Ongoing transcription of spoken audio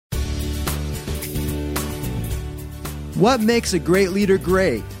What makes a great leader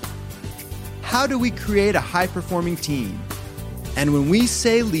great? How do we create a high-performing team? And when we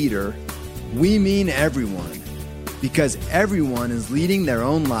say leader, we mean everyone, because everyone is leading their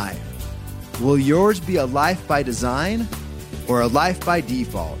own life. Will yours be a life by design or a life by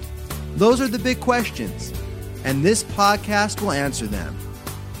default? Those are the big questions, and this podcast will answer them.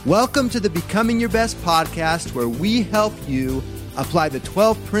 Welcome to the Becoming Your Best podcast, where we help you apply the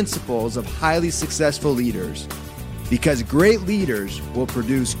 12 principles of highly successful leaders, because great leaders will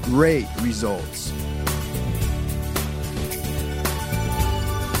produce great results.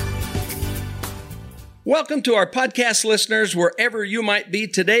 Welcome to our podcast listeners, wherever you might be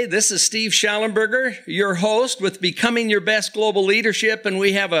today. This is Steve Schallenberger, your host with Becoming Your Best Global Leadership, and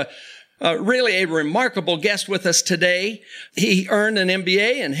we have a really remarkable guest with us today. He earned an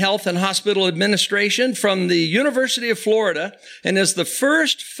MBA in Health and Hospital Administration from the University of Florida and is the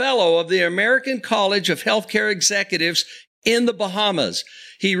first fellow of the American College of Healthcare Executives in the Bahamas.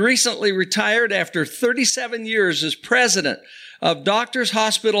 He recently retired after 37 years as president of Doctors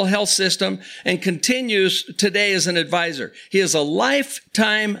Hospital Health System and continues today as an advisor. He is a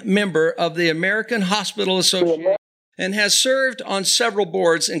lifetime member of the American Hospital Association and has served on several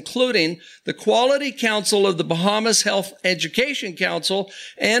boards, including the Quality Council of the Bahamas Health Education Council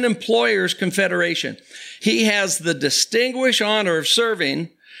and Employers Confederation. He has the distinguished honor of serving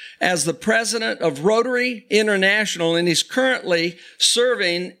as the president of Rotary International, and he's currently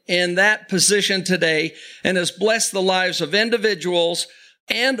serving in that position today and has blessed the lives of individuals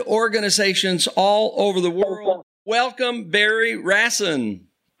and organizations all over the world. Welcome, Barry Rassin.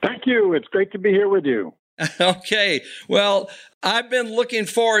 Thank you. It's great to be here with you. Okay. Well, I've been looking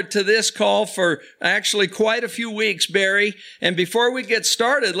forward to this call for actually quite a few weeks, Barry. And before we get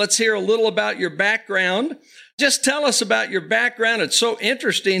started, let's hear a little about your background. Just tell us about your background. It's so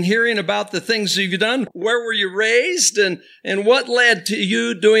interesting hearing about the things you've done. Where were you raised and what led to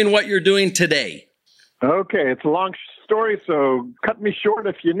you doing what you're doing today? Okay. It's a long story, so cut me short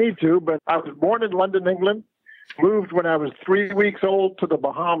if you need to. But I was born in London, England, moved when I was 3 weeks old to the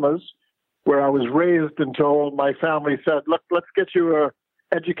Bahamas, where I was raised until my family said, look, let's get you an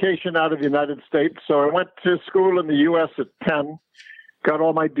education out of the United States. So I went to school in the U.S. at 10, got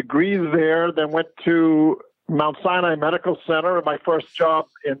all my degrees there, then went to Mount Sinai Medical Center, my first job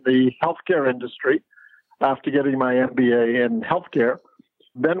in the healthcare industry after getting my MBA in healthcare.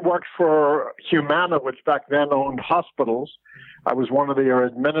 Then worked for Humana, which back then owned hospitals. I was one of their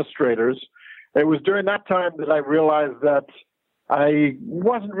administrators. It was during that time that I realized that I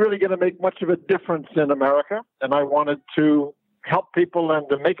wasn't really going to make much of a difference in America, and I wanted to help people and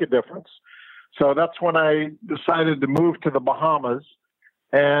to make a difference. So that's when I decided to move to the Bahamas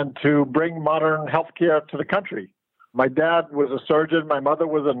and to bring modern healthcare to the country. My dad was a surgeon. My mother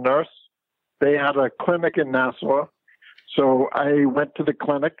was a nurse. They had a clinic in Nassau. So I went to the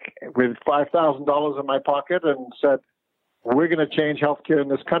clinic with $5,000 in my pocket and said, we're going to change healthcare in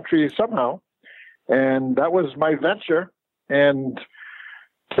this country somehow. And that was my venture. And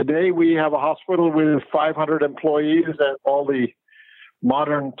today we have a hospital with 500 employees and all the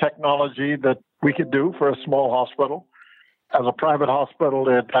modern technology that we could do for a small hospital. As a private hospital,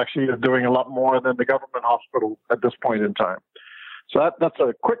 it actually is doing a lot more than the government hospital at this point in time. So that's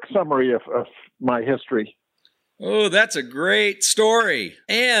a quick summary of my history. Oh, that's a great story.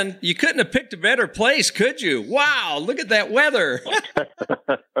 And you couldn't have picked a better place, could you? Wow, look at that weather.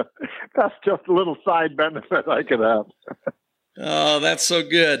 That's just a little side benefit I could have. Oh, that's so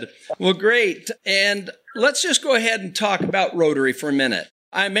good. Well, great. And let's just go ahead and talk about Rotary for a minute.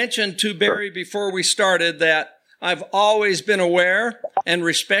 I mentioned to Barry before we started that I've always been aware and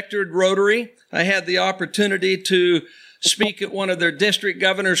respected Rotary. I had the opportunity to speak at one of their district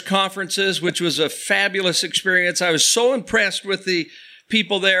governors' conferences, which was a fabulous experience. I was so impressed with the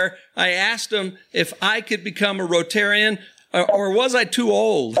people there. I asked them if I could become a Rotarian, or was I too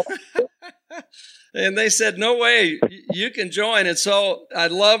old? And they said, no way, you can join. And so I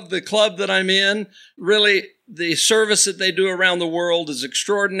love the club that I'm in. Really, the service that they do around the world is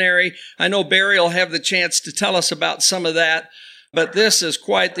extraordinary. I know Barry will have the chance to tell us about some of that, but this is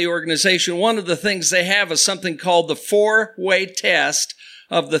quite the organization. One of the things they have is something called the 4-way test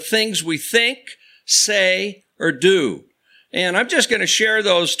of the things we think, say, or do. And I'm just going to share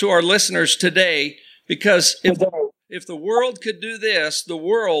those to our listeners today, because if the world could do this, the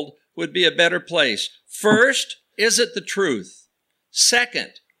world would be a better place. First, is it the truth?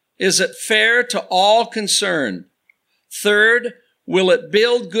 Second, is it fair to all concerned? Third, will it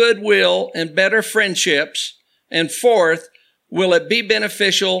build goodwill and better friendships? And fourth, will it be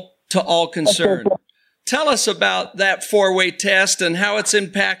beneficial to all concerned? tell us about that four-way test and how it's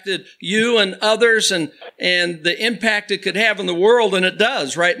impacted you and others and the impact it could have in the world, and it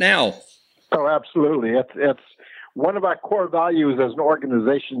does right now. Oh, absolutely. It's one of our core values as an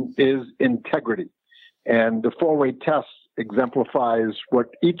organization is integrity. And the four-way test exemplifies what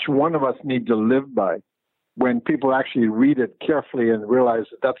each one of us need to live by when people actually read it carefully and realize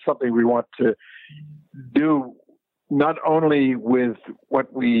that that's something we want to do not only with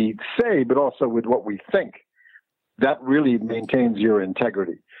what we say, but also with what we think. That really maintains your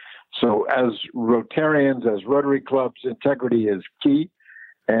integrity. So as Rotarians, as Rotary clubs, integrity is key.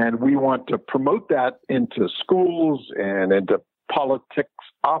 And we want to promote that into schools and into politics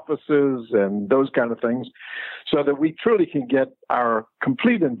offices and those kind of things so that we truly can get our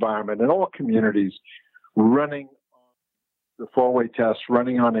complete environment in all communities running on the four-way test,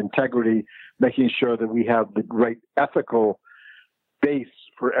 running on integrity, making sure that we have the right ethical base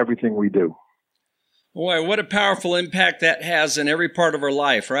for everything we do. Boy, what a powerful impact that has in every part of our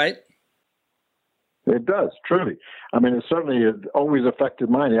life, right? It does, truly. I mean, it certainly has always affected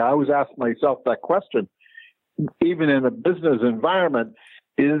mine. I always ask myself that question, even in a business environment,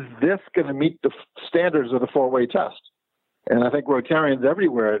 is this going to meet the standards of the four-way test? And I think Rotarians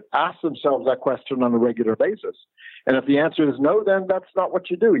everywhere ask themselves that question on a regular basis. And if the answer is no, then that's not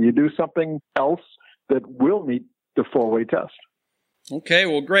what you do. You do something else that will meet the four-way test. Okay,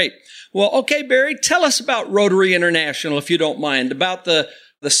 well, great. Well, okay, Barry, tell us about Rotary International, if you don't mind, about the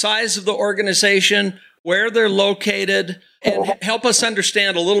size of the organization, where they're located, and help us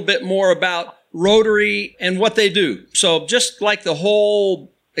understand a little bit more about Rotary and what they do. So just like the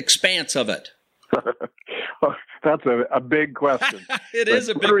whole expanse of it. Well, that's a big question. It is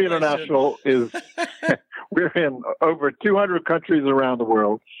a big Rotary question. International is, we're in over 200 countries around the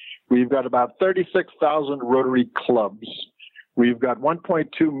world. We've got about 36,000 Rotary clubs. We've got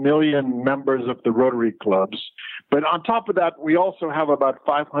 1.2 million members of the Rotary clubs. But on top of that, we also have about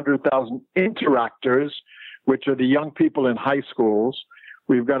 500,000 interactors, which are the young people in high schools.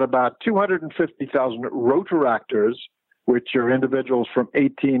 We've got about 250,000 Rotaractors, which are individuals from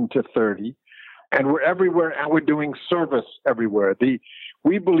 18 to 30. And we're everywhere, and we're doing service everywhere.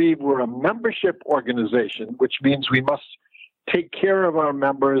 We believe we're a membership organization, which means we must take care of our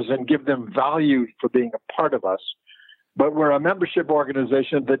members and give them value for being a part of us. But we're a membership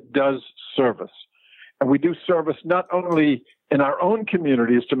organization that does service. And we do service not only in our own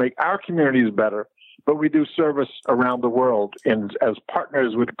communities to make our communities better, but we do service around the world as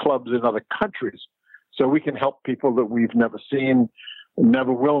partners with clubs in other countries. So we can help people that we've never seen,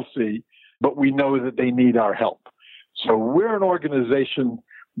 never will see, but we know that they need our help. So we're an organization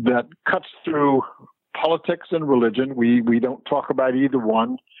that cuts through politics and religion. We don't talk about either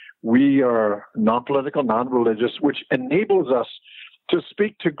one. We are non-political, non-religious, which enables us to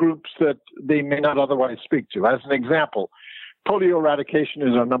speak to groups that they may not otherwise speak to. As an example, polio eradication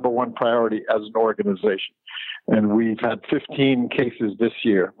is our number one priority as an organization. And we've had 15 cases this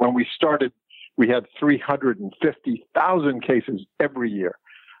year. When we started, we had 350,000 cases every year.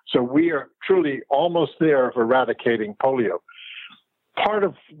 So we are truly almost there of eradicating polio. Part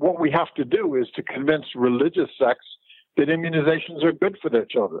of what we have to do is to convince religious sects that immunizations are good for their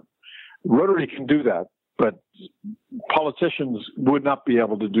children. Rotary can do that, but politicians would not be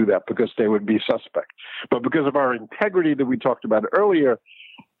able to do that because they would be suspect. But because of our integrity that we talked about earlier,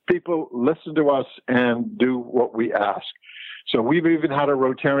 people listen to us and do what we ask. So we've even had a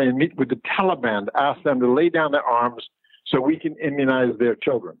Rotarian meet with the Taliban, ask them to lay down their arms so we can immunize their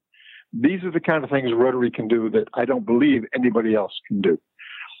children. These are the kind of things Rotary can do that I don't believe anybody else can do.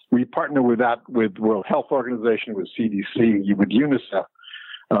 We partner with that with World Health Organization, with CDC, with UNICEF.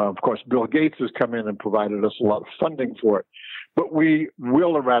 Of course, Bill Gates has come in and provided us a lot of funding for it. But we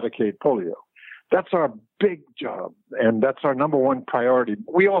will eradicate polio. That's our big job, and that's our number one priority.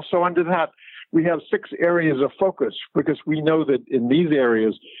 We also, under that, we have 6 areas of focus because we know that in these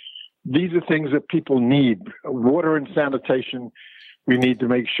areas, these are things that people need. Water and sanitation. We need to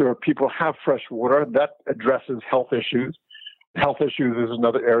make sure people have fresh water. That addresses health issues. Health issues is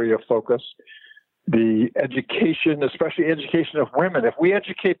another area of focus. The education, especially education of women. If we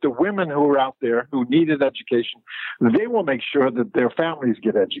educate the women who are out there who need an education, they will make sure that their families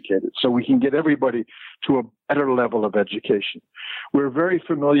get educated so we can get everybody to a better level of education. We're very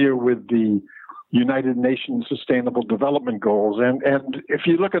familiar with the United Nations Sustainable Development Goals. And if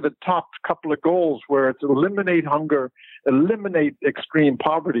you look at the top couple of goals where it's eliminate hunger, eliminate extreme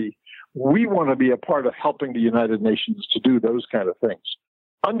poverty, we want to be a part of helping the United Nations to do those kind of things.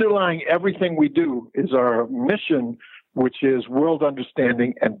 Underlying everything we do is our mission, which is world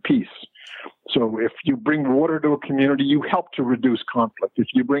understanding and peace. So if you bring water to a community, you help to reduce conflict. If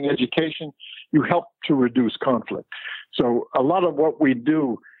you bring education, you help to reduce conflict. So a lot of what we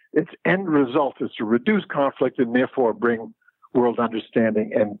do, its end result is to reduce conflict and therefore bring world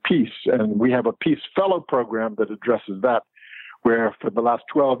understanding and peace. And we have a Peace Fellow program that addresses that, where for the last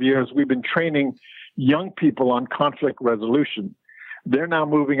 12 years, we've been training young people on conflict resolution. They're now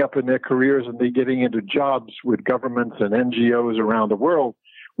moving up in their careers and they're getting into jobs with governments and NGOs around the world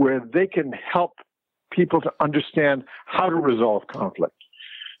where they can help people to understand how to resolve conflict.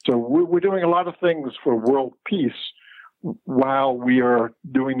 So we're doing a lot of things for world peace while we are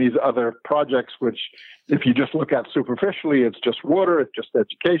doing these other projects, which if you just look at superficially, it's just water, it's just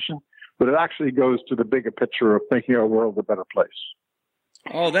education, but it actually goes to the bigger picture of making our world a better place.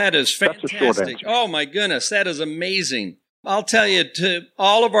 Oh, that is fantastic. Oh, my goodness, that is amazing. I'll tell you, to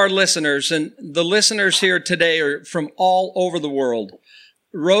all of our listeners, and the listeners here today are from all over the world,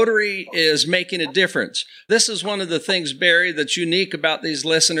 Rotary is making a difference. This is one of the things, Barry, that's unique about these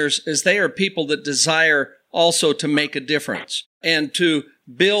listeners is they are people that desire also to make a difference and to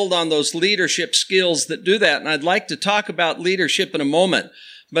build on those leadership skills that do that. And I'd like to talk about leadership in a moment,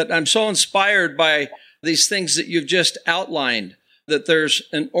 but I'm so inspired by these things that you've just outlined, that there's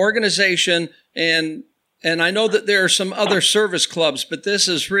an organization and I know that there are some other service clubs, but this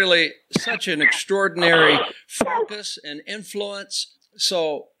is really such an extraordinary focus and influence.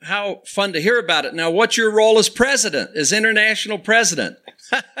 So how fun to hear about it. Now, what's your role as president, as international president?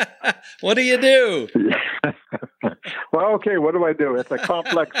 What do you do? Well, okay, what do I do? It's a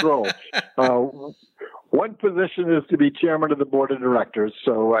complex role. One position is to be chairman of the board of directors.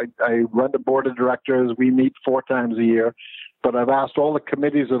 So I run the board of directors. We meet 4 times a year, but I've asked all the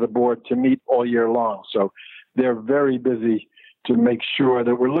committees of the board to meet all year long. So they're very busy to make sure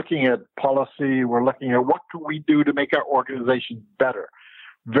that we're looking at policy. We're looking at what can we do to make our organization better.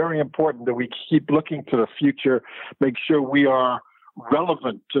 Very important that we keep looking to the future, make sure we are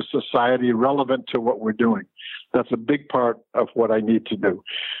relevant to society, relevant to what we're doing. That's a big part of what I need to do.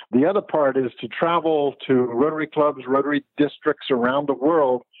 The other part is to travel to Rotary clubs, Rotary districts around the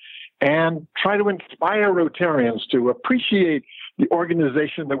world, and try to inspire Rotarians to appreciate the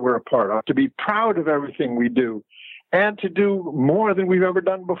organization that we're a part of, to be proud of everything we do, and to do more than we've ever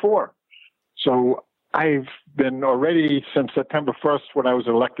done before. So I've been already since September 1st, when I was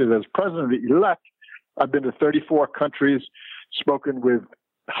elected as president-elect, I've been to 34 countries, spoken with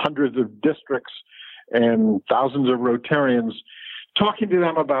hundreds of districts and thousands of Rotarians, talking to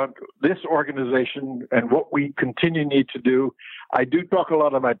them about this organization and what we continue need to do. I do talk a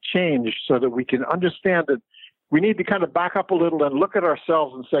lot about change so that we can understand that we need to kind of back up a little and look at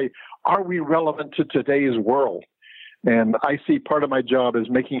ourselves and say, are we relevant to today's world? And I see part of my job is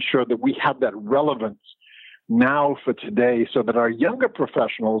making sure that we have that relevance now for today so that our younger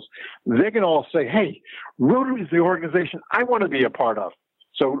professionals, they can all say, hey, Rotary is the organization I want to be a part of.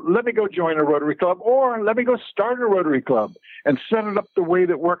 So let me go join a Rotary club, or let me go start a Rotary club and set it up the way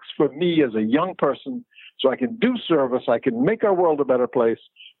that works for me as a young person so I can do service, I can make our world a better place,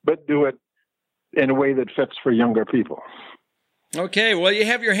 but do it in a way that fits for younger people. Okay, well, you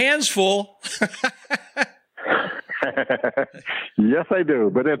have your hands full. Yes, I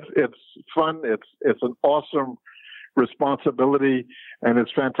do. But it's fun. It's an awesome responsibility, and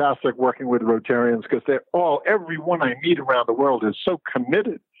it's fantastic working with Rotarians because everyone I meet around the world is so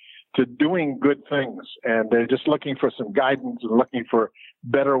committed to doing good things, and they're just looking for some guidance and looking for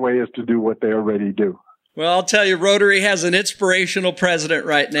better ways to do what they already do. Well, I'll tell you, Rotary has an inspirational president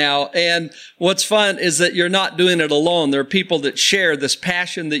right now. And what's fun is that you're not doing it alone. There are people that share this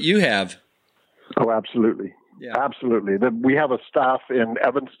passion that you have. Oh, absolutely. Yeah. Absolutely. We have a staff in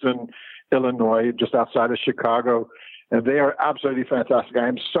Evanston, Illinois, just outside of Chicago, and they are absolutely fantastic. I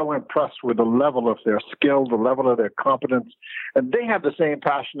am so impressed with the level of their skill, the level of their competence, and they have the same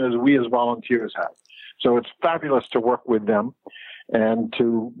passion as we as volunteers have. So it's fabulous to work with them and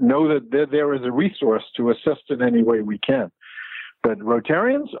to know that there is a resource to assist in any way we can. But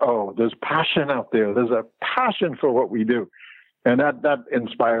Rotarians, there's passion out there. There's a passion for what we do. And that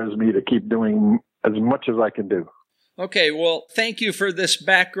inspires me to keep doing as much as I can do. Okay, well, thank you for this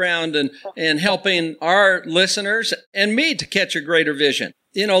background and helping our listeners and me to catch a greater vision.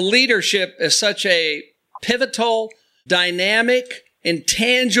 You know, leadership is such a pivotal, dynamic,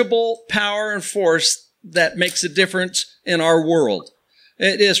 intangible power and force that makes a difference in our world.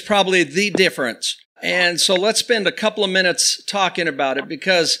 It is probably the difference. And so let's spend a couple of minutes talking about it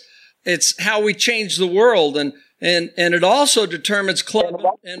because it's how we change the world and it also determines club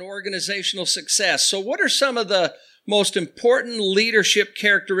and organizational success. So what are some of the most important leadership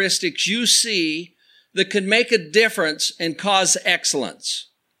characteristics you see that can make a difference and cause excellence?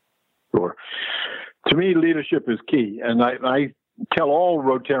 Sure. To me, leadership is key. And I tell all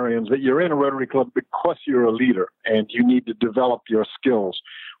Rotarians that you're in a Rotary Club because you're a leader and you need to develop your skills.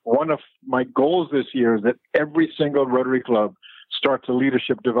 One of my goals this year is that every single Rotary Club starts a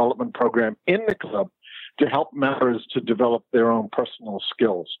leadership development program in the club to help members to develop their own personal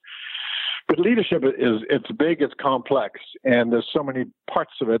skills. But leadership it's big, it's complex, and there's so many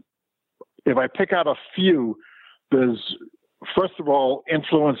parts of it. If I pick out a few, there's, first of all,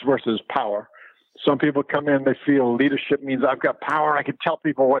 influence versus power. Some people come in, they feel leadership means I've got power, I can tell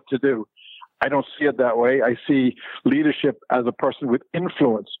people what to do. I don't see it that way. I see leadership as a person with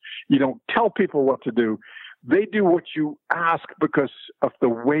influence. You don't tell people what to do. They do what you ask because of the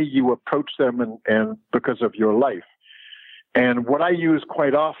way you approach them and because of your life. And what I use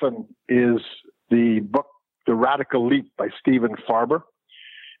quite often is the book, The Radical Leap by Stephen Farber,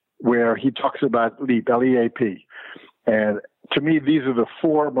 where he talks about LEAP, L-E-A-P. And to me, these are the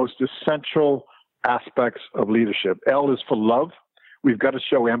four most essential aspects of leadership. L is for love. We've got to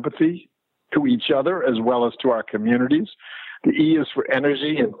show empathy to each other as well as to our communities. The E is for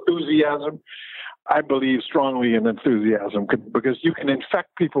energy, enthusiasm. I believe strongly in enthusiasm because you can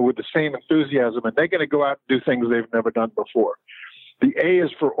infect people with the same enthusiasm and they're going to go out and do things they've never done before. The A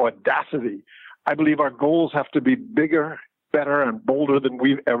is for audacity. I believe our goals have to be bigger, better, and bolder than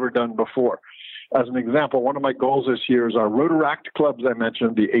we've ever done before. As an example, one of my goals this year is our Rotaract clubs I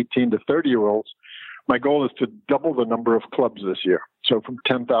mentioned, the 18 to 30-year-olds. My goal is to double the number of clubs this year. So from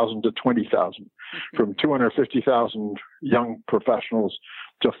 10,000 to 20,000, from 250,000 young professionals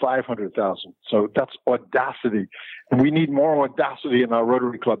to 500,000. So that's audacity. And we need more audacity in our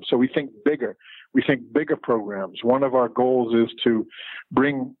Rotary Club. So we think bigger. We think bigger programs. One of our goals is to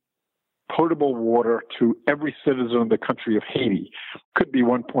bring potable water to every citizen of the country of Haiti. Could be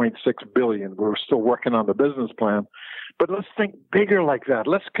 1.6 billion. We're still working on the business plan. But let's think bigger like that.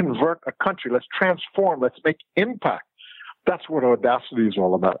 Let's convert a country. Let's transform. Let's make impact. That's what audacity is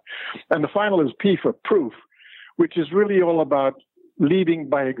all about. And the final is P for proof, which is really all about leading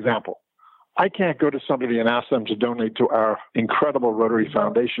by example. I can't go to somebody and ask them to donate to our incredible Rotary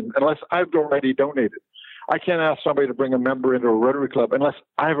Foundation unless I've already donated. I can't ask somebody to bring a member into a Rotary Club unless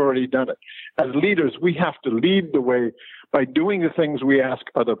I've already done it. As leaders, we have to lead the way by doing the things we ask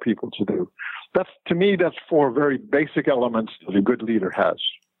other people to do. To me, that's four very basic elements that a good leader has.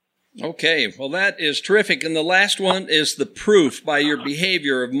 Okay, well, that is terrific. And the last one is the proof by your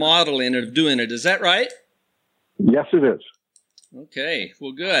behavior of modeling and of doing it. Is that right? Yes, it is. Okay,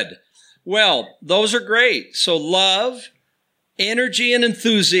 well, good. Well, those are great. So love, energy, and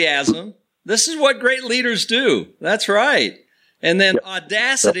enthusiasm. This is what great leaders do. That's right. And then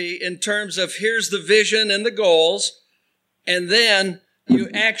audacity in terms of here's the vision and the goals. And then you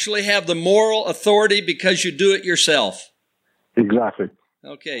actually have the moral authority because you do it yourself. Exactly.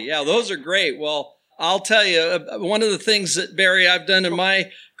 Okay, yeah, those are great. Well, I'll tell you, one of the things that, Barry, I've done in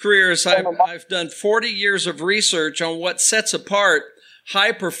my career is I've done 40 years of research on what sets apart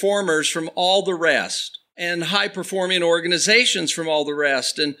high performers from all the rest and high-performing organizations from all the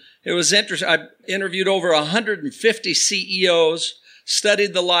rest. And it was interesting. I interviewed over 150 CEOs,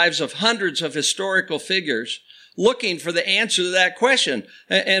 studied the lives of hundreds of historical figures, looking for the answer to that question.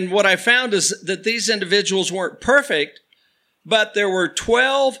 And what I found is that these individuals weren't perfect, but there were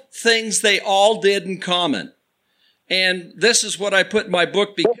 12 things they all did in common. And this is what I put in my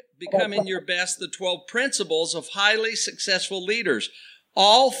book, Becoming Your Best, the 12 Principles of Highly Successful Leaders.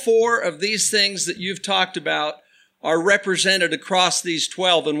 All four of these things that you've talked about are represented across these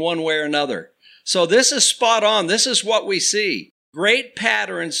 12 in one way or another. So this is spot on. This is what we see. Great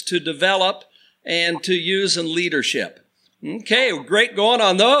patterns to develop and to use in leadership. Okay, great going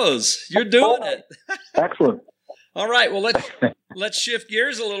on those. You're doing it. Excellent. All right, well, let's shift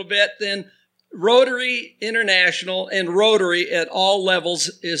gears a little bit then. Rotary International and Rotary at all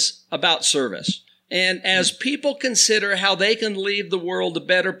levels is about service. And as people consider how they can leave the world a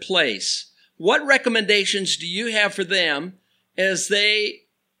better place, what recommendations do you have for them as they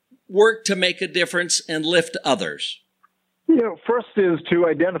work to make a difference and lift others? First is to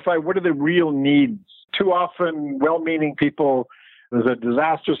identify what are the real needs. Too often, well-meaning people, there's a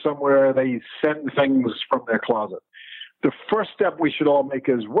disaster somewhere, they send things from their closet. The first step we should all make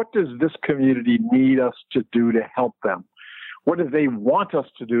is, what does this community need us to do to help them? What do they want us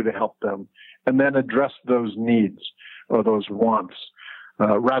to do to help them? And then address those needs or those wants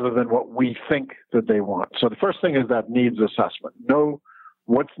rather than what we think that they want. So the first thing is that needs assessment. Know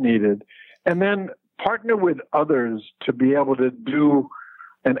what's needed. And then partner with others to be able to do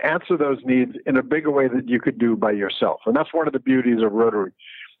and answer those needs in a bigger way than you could do by yourself. And that's one of the beauties of Rotary.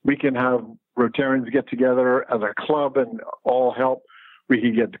 We can have Rotarians get together as a club and all help. We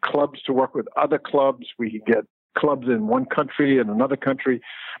can get clubs to work with other clubs. We can get clubs in one country and another country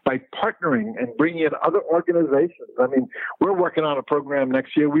by partnering and bringing in other organizations. I mean, we're working on a program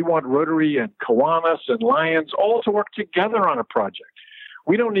next year. We want Rotary and Kiwanis and Lions all to work together on a project.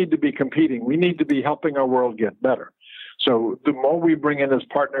 We don't need to be competing. We need to be helping our world get better. So the more we bring in as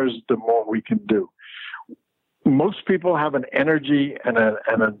partners, the more we can do. Most people have an energy and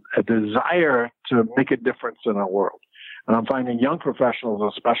a desire to make a difference in our world. And I'm finding young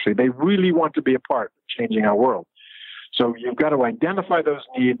professionals especially, they really want to be a part of changing our world. So you've got to identify those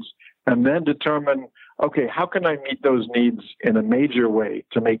needs and then determine, okay, how can I meet those needs in a major way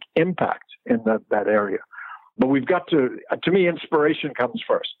to make impact in that area? But we've got to me, inspiration comes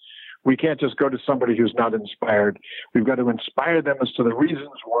first. We can't just go to somebody who's not inspired. We've got to inspire them as to the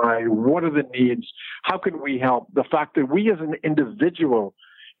reasons why, what are the needs, how can we help? The fact that we as an individual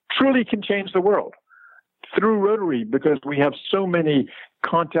truly can change the world through Rotary, because we have so many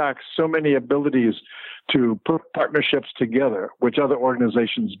contacts, so many abilities to put partnerships together, which other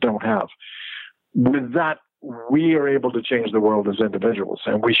organizations don't have. With that, we are able to change the world as individuals,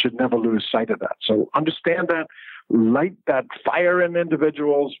 and we should never lose sight of that. So understand that, light that fire in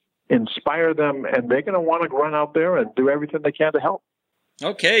individuals, inspire them, and they're going to want to run out there and do everything they can to help.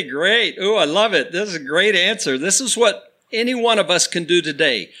 Okay, great. Oh, I love it. This is a great answer. This is what any one of us can do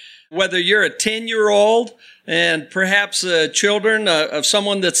today. Whether you're a 10-year-old and perhaps children of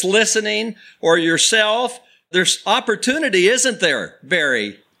someone that's listening or yourself, there's opportunity, isn't there,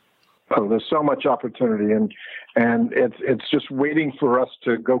 Barry? Oh, there's so much opportunity, and it's just waiting for us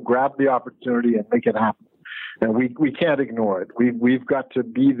to go grab the opportunity and make it happen. And we can't ignore it. We've got to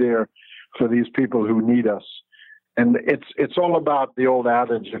be there for these people who need us. And it's all about the old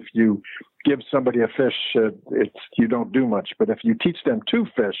adage: if you give somebody a fish, you don't do much. But if you teach them to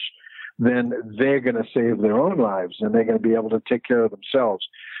fish, then they're going to save their own lives and they're going to be able to take care of themselves.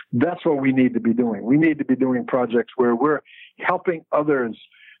 That's what we need to be doing. We need to be doing projects where we're helping others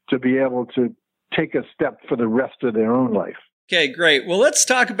to be able to take a step for the rest of their own life. Okay, great. Well, let's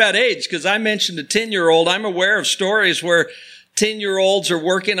talk about age, because I mentioned a 10-year-old. I'm aware of stories where 10-year-olds are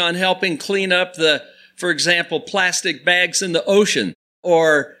working on helping clean up for example, plastic bags in the ocean,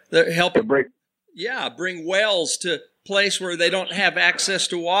 or they're helping bring whales to a place where they don't have access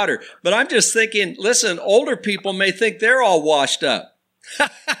to water. But I'm just thinking, listen, older people may think they're all washed up.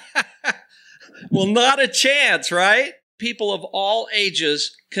 Well, not a chance, right? People of all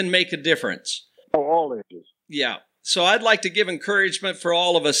ages can make a difference. Oh, all ages. Yeah. So I'd like to give encouragement for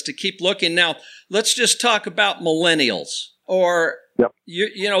all of us to keep looking. Now, let's just talk about millennials. Or, yep.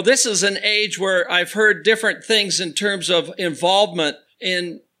 you know, this is an age where I've heard different things in terms of involvement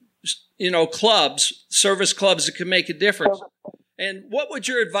in, clubs, service clubs that can make a difference. And what would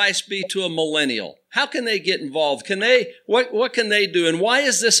your advice be to a millennial? How can they get involved? What can they do? And why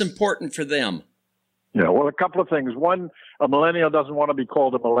is this important for them? Yeah, well, a couple of things. One, a millennial doesn't want to be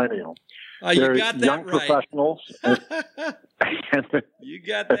called a millennial. You got that young right. Professionals. You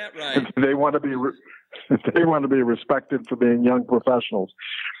got that right. They want to be respected for being young professionals.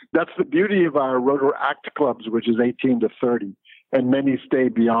 That's the beauty of our Rotaract clubs, which is 18 to 30, and many stay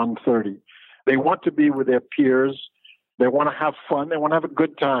beyond 30. They want to be with their peers. They want to have fun. They want to have a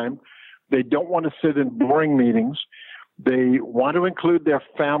good time. They don't want to sit in boring meetings. They want to include their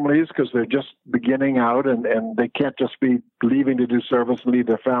families because they're just beginning out and they can't just be leaving to do service and leave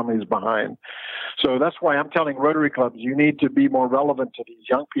their families behind. So that's why I'm telling Rotary clubs, you need to be more relevant to these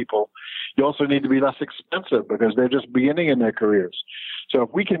young people. You also need to be less expensive because they're just beginning in their careers. So if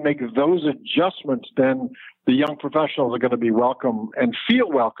we can make those adjustments, then the young professionals are going to be welcome and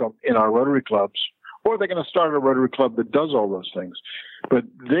feel welcome in our Rotary clubs, or they're going to start a Rotary club that does all those things. But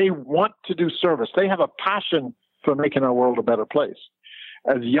they want to do service. They have a passion for making our world a better place.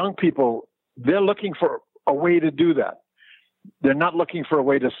 As young people, they're looking for a way to do that. They're not looking for a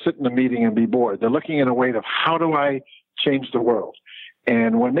way to sit in a meeting and be bored. They're looking at a way of how do I change the world?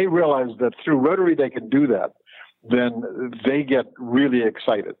 And when they realize that through Rotary they can do that, then they get really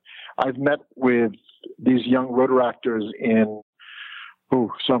excited. I've met with these young Rotaractors in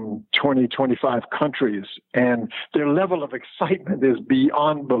some 20, 25 countries, and their level of excitement is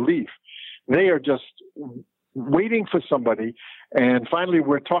beyond belief. They are just waiting for somebody, and finally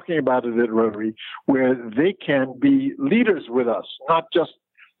we're talking about it at Rotary, where they can be leaders with us, not just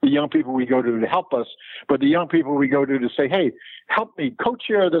the young people we go to help us, but the young people we go to say, hey, help me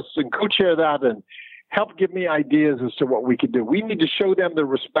co-chair this and co-chair that, and help give me ideas as to what we could do. We need to show them the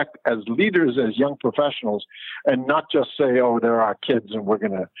respect as leaders, as young professionals, and not just say, oh, they're our kids and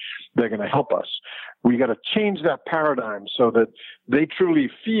they're gonna help us. We got to change that paradigm so that they truly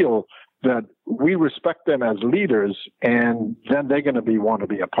feel that we respect them as leaders, and then they're going to want to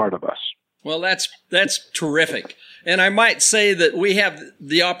be a part of us. Well, that's terrific. And I might say that we have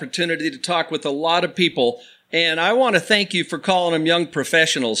the opportunity to talk with a lot of people. And I want to thank you for calling them young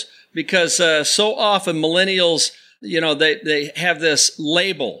professionals, because so often millennials, they have this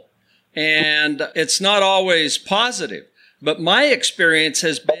label, and it's not always positive. But my experience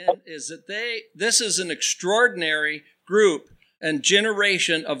has been is that this is an extraordinary group and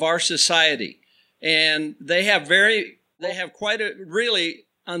generation of our society. And they have quite a really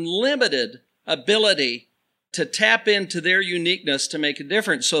unlimited ability to tap into their uniqueness to make a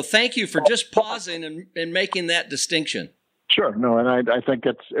difference. So thank you for just pausing and making that distinction. Sure. No, and I think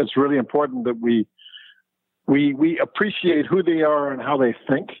it's really important that we appreciate who they are and how they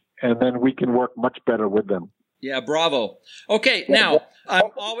think, and then we can work much better with them. Yeah, bravo. Okay, now,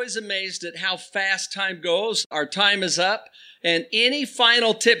 I'm always amazed at how fast time goes. Our time is up. And any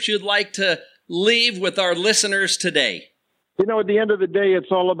final tips you'd like to leave with our listeners today? At the end of the day,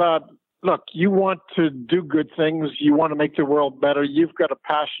 it's all about, look, you want to do good things. You want to make the world better. You've got a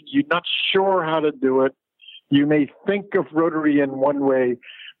passion. You're not sure how to do it. You may think of Rotary in one way,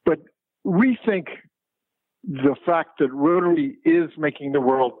 but rethink the fact that Rotary is making the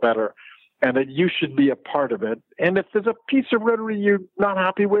world better and that you should be a part of it. And if there's a piece of Rotary you're not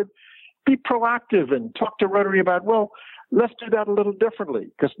happy with, be proactive and talk to Rotary about, well, let's do that a little differently,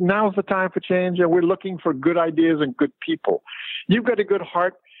 because now's the time for change, and we're looking for good ideas and good people. You've got a good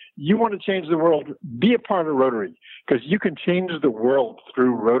heart. You want to change the world. Be a part of Rotary, because you can change the world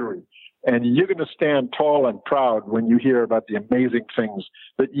through Rotary. And you're going to stand tall and proud when you hear about the amazing things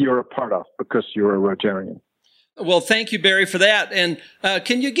that you're a part of because you're a Rotarian. Well, thank you, Barry, for that. And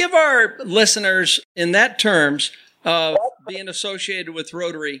can you give our listeners, in that terms of being associated with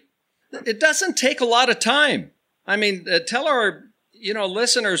Rotary, it doesn't take a lot of time. I mean, tell our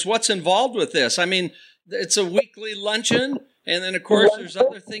listeners what's involved with this. I mean, it's a weekly luncheon, and then of course there's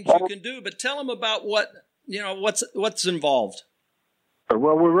other things you can do. But tell them about what's involved.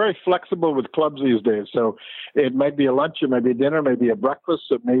 Well, we're very flexible with clubs these days. So it might be a lunch, it might be a dinner, it may be a breakfast,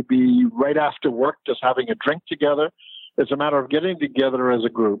 it may be right after work, just having a drink together. It's a matter of getting together as a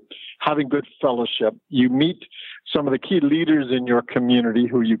group, having good fellowship. You meet some of the key leaders in your community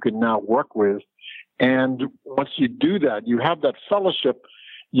who you can now work with. And once you do that, you have that fellowship,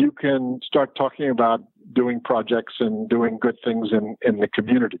 you can start talking about doing projects and doing good things in the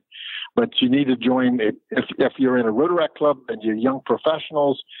community. But you need to join, if you're in a Rotaract club and you're young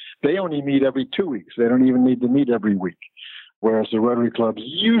professionals, they only meet every 2 weeks. They don't even need to meet every week. Whereas the Rotary clubs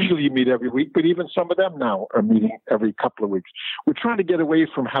usually meet every week, but even some of them now are meeting every couple of weeks. We're trying to get away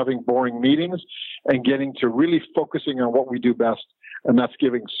from having boring meetings and getting to really focusing on what we do best, and that's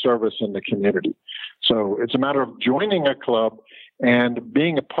giving service in the community. So it's a matter of joining a club and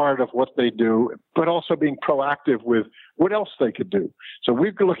being a part of what they do, but also being proactive with what else they could do. So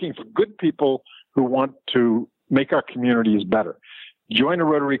we're looking for good people who want to make our communities better. Join a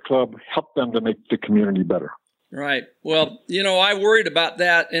Rotary club, help them to make the community better. Right. Well, I worried about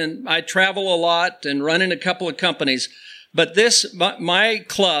that, and I travel a lot and run in a couple of companies, but my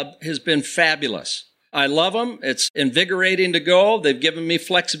club has been fabulous. I love them. It's invigorating to go. They've given me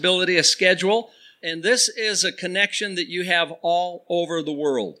flexibility, a schedule. And this is a connection that you have all over the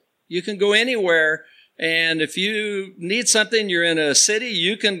world. You can go anywhere, and if you need something, you're in a city,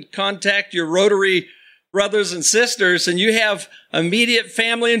 you can contact your Rotary brothers and sisters, and you have immediate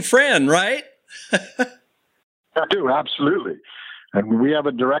family and friend, right? I do, absolutely. And we have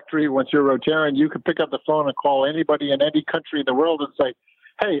a directory. Once you're a Rotarian, you can pick up the phone and call anybody in any country in the world and say,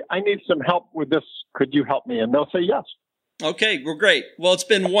 hey, I need some help with this. Could you help me? And they'll say yes. Okay, well, great. Well, it's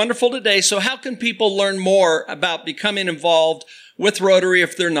been wonderful today. So how can people learn more about becoming involved with Rotary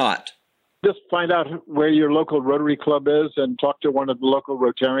if they're not? Just find out where your local Rotary club is and talk to one of the local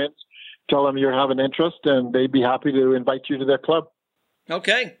Rotarians. Tell them you have an interest, and they'd be happy to invite you to their club.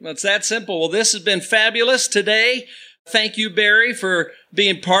 Okay, well, it's that simple. Well, this has been fabulous today. Thank you, Barry, for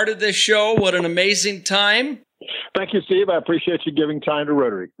being part of this show. What an amazing time. Thank you, Steve. I appreciate you giving time to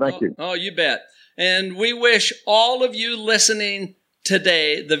Rotary. Thank you. Oh, you bet. And we wish all of you listening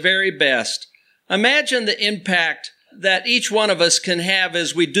today the very best. Imagine the impact that each one of us can have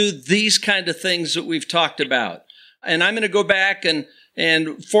as we do these kind of things that we've talked about. And I'm going to go back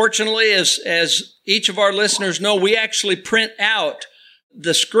and fortunately, as each of our listeners know, we actually print out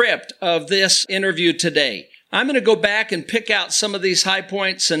the script of this interview today. I'm going to go back and pick out some of these high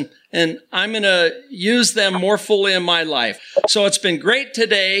points, and I'm going to use them more fully in my life. So it's been great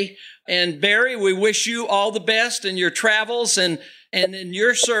today. And Barry, we wish you all the best in your travels and in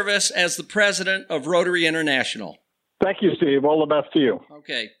your service as the president of Rotary International. Thank you, Steve. All the best to you.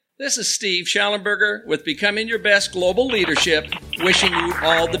 Okay. This is Steve Schallenberger with Becoming Your Best Global Leadership, wishing you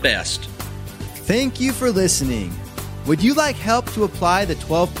all the best. Thank you for listening. Would you like help to apply the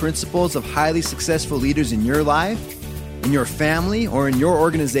 12 principles of highly successful leaders in your life, in your family, or in your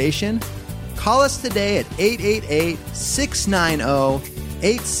organization? Call us today at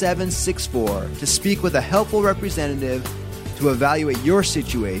 888-690-8764 to speak with a helpful representative to evaluate your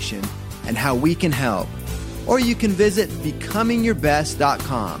situation and how we can help. Or you can visit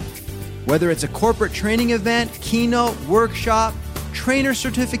becomingyourbest.com. Whether it's a corporate training event, keynote, workshop, trainer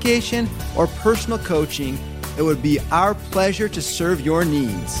certification, or personal coaching, it would be our pleasure to serve your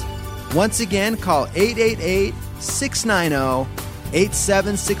needs. Once again, call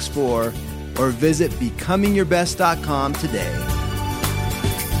 888-690-8764 or visit becomingyourbest.com today.